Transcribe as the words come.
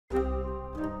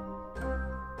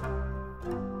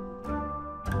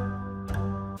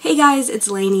Hey guys, it's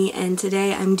Lainey, and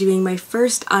today I'm doing my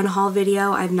first unhaul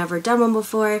video. I've never done one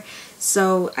before,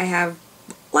 so I have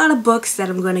a lot of books that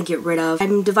I'm going to get rid of.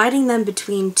 I'm dividing them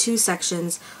between two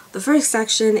sections. The first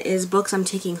section is books I'm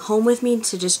taking home with me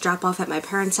to just drop off at my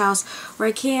parents' house, where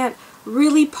I can't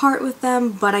really part with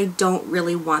them, but I don't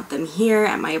really want them here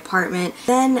at my apartment.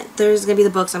 Then there's going to be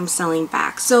the books I'm selling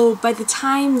back. So by the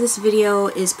time this video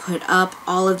is put up,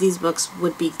 all of these books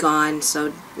would be gone,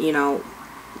 so you know,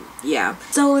 yeah.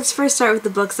 So let's first start with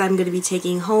the books I'm going to be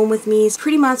taking home with me.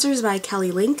 Pretty Monsters by Kelly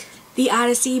Link. The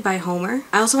Odyssey by Homer.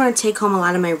 I also want to take home a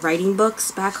lot of my writing books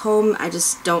back home. I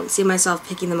just don't see myself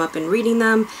picking them up and reading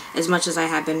them as much as I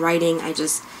have been writing. I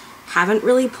just haven't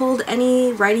really pulled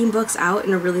any writing books out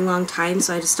in a really long time,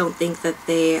 so I just don't think that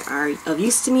they are of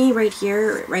use to me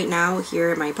right now,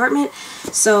 here in my apartment.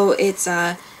 So it's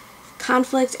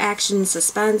Conflict, Action,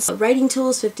 Suspense, Writing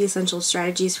Tools, 50 Essential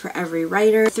Strategies for Every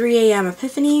Writer, 3 a.m.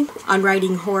 Epiphany, On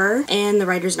Writing Horror, and The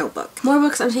Writer's Notebook. More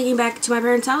books I'm taking back to my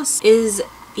parents' house is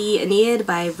The Aeneid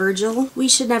by Virgil, We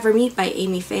Should Never Meet by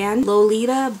Amy Fan,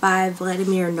 Lolita by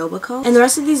Vladimir Nabokov. And the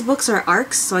rest of these books are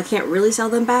ARCs, so I can't really sell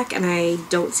them back, and I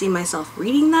don't see myself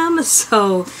reading them,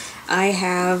 so I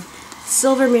have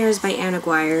Silver Mirrors by Anna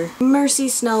Guire, Mercy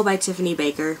Snow by Tiffany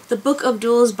Baker, The Book of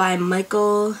Duels by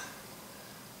Michael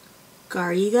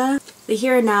Garriga, The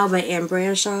Here and Now by Anne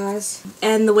Bradshaw,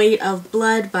 and The Weight of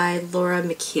Blood by Laura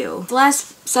McHugh. The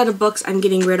last set of books I'm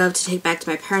getting rid of to take back to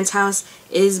my parents' house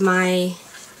is my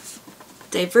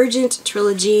Divergent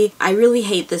trilogy. I really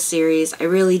hate this series, I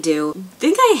really do. I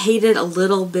think I hate it a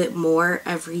little bit more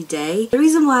every day. The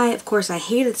reason why, of course, I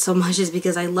hate it so much is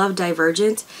because I love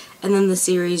Divergent, and then the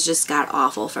series just got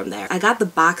awful from there. I got the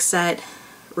box set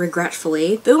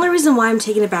regretfully. The only reason why I'm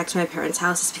taking it back to my parents'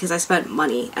 house is because I spent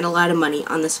money, and a lot of money,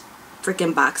 on this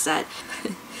freaking box set.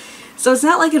 So it's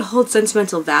not like it holds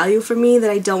sentimental value for me that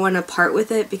I don't want to part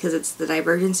with it because it's the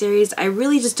Divergent series. I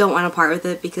really just don't want to part with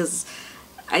it because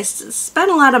I spent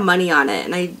a lot of money on it,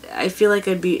 and I feel like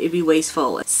it'd be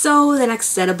wasteful. So the next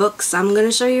set of books I'm going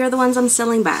to show you are the ones I'm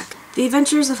selling back. The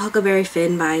Adventures of Huckleberry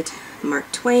Finn by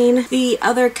Mark Twain, The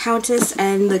Other Countess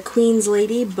and the Queen's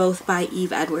Lady, both by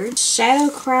Eve Edwards,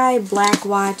 Shadow Cry, Black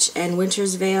Watch, and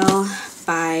Winter's Veil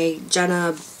by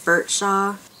Jenna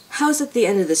Birdshaw, House at the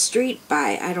End of the Street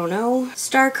by, I don't know,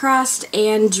 Star-Crossed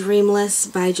and Dreamless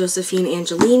by Josephine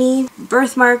Angelini,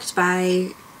 Birthmarked by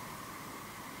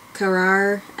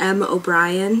Karar M.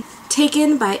 O'Brien,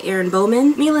 Taken by Aaron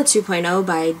Bowman, Mila 2.0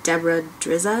 by Deborah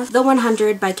Drizza, The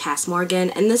 100 by Cass Morgan,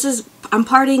 and I'm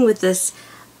parting with this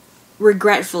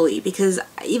regretfully because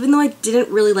even though I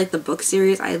didn't really like the book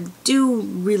series, I do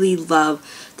really love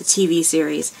the TV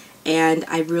series, and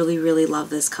I really, really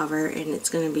love this cover, and it's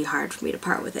going to be hard for me to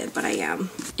part with it, but I am.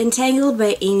 Entangled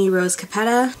by Amy Rose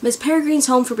Capetta, Miss Peregrine's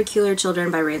Home for Peculiar Children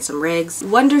by Ransom Riggs,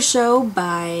 Wonder Show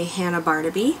by Hannah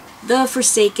Barnaby, The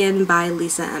Forsaken by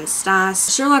Lisa M.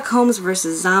 Stoss, Sherlock Holmes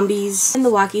vs. Zombies, and The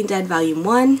Walking Dead Volume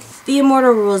 1, The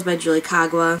Immortal Rules by Julie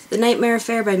Kagwa, The Nightmare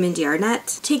Affair by Mindy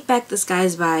Arnett, Take Back the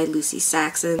Skies by Lucy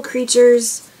Saxon,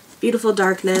 Creatures, Beautiful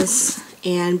Darkness,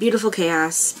 and Beautiful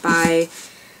Chaos by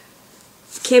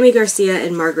Cami Garcia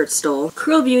and Margaret Stoll,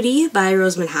 Cruel Beauty by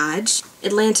Rosamund Hodge,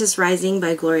 Atlantis Rising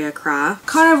by Gloria Craw,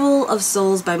 Carnival of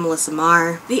Souls by Melissa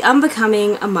Marr, The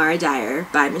Unbecoming Amara Dyer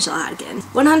by Michelle Hodgkin,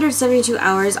 172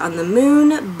 Hours on the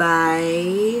Moon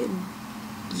by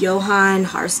Johan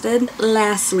Harstad.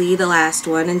 Lastly, the last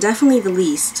one, and definitely the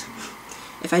least,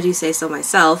 if I do say so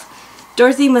myself,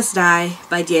 Dorothy Must Die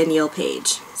by Danielle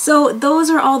Page. So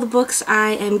those are all the books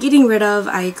I am getting rid of.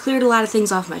 I cleared a lot of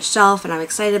things off my shelf, and I'm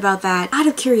excited about that. Out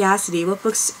of curiosity, what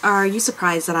books are you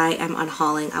surprised that I am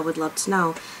unhauling? I would love to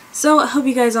know. So I hope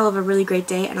you guys all have a really great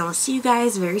day, and I'll see you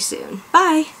guys very soon.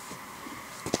 Bye!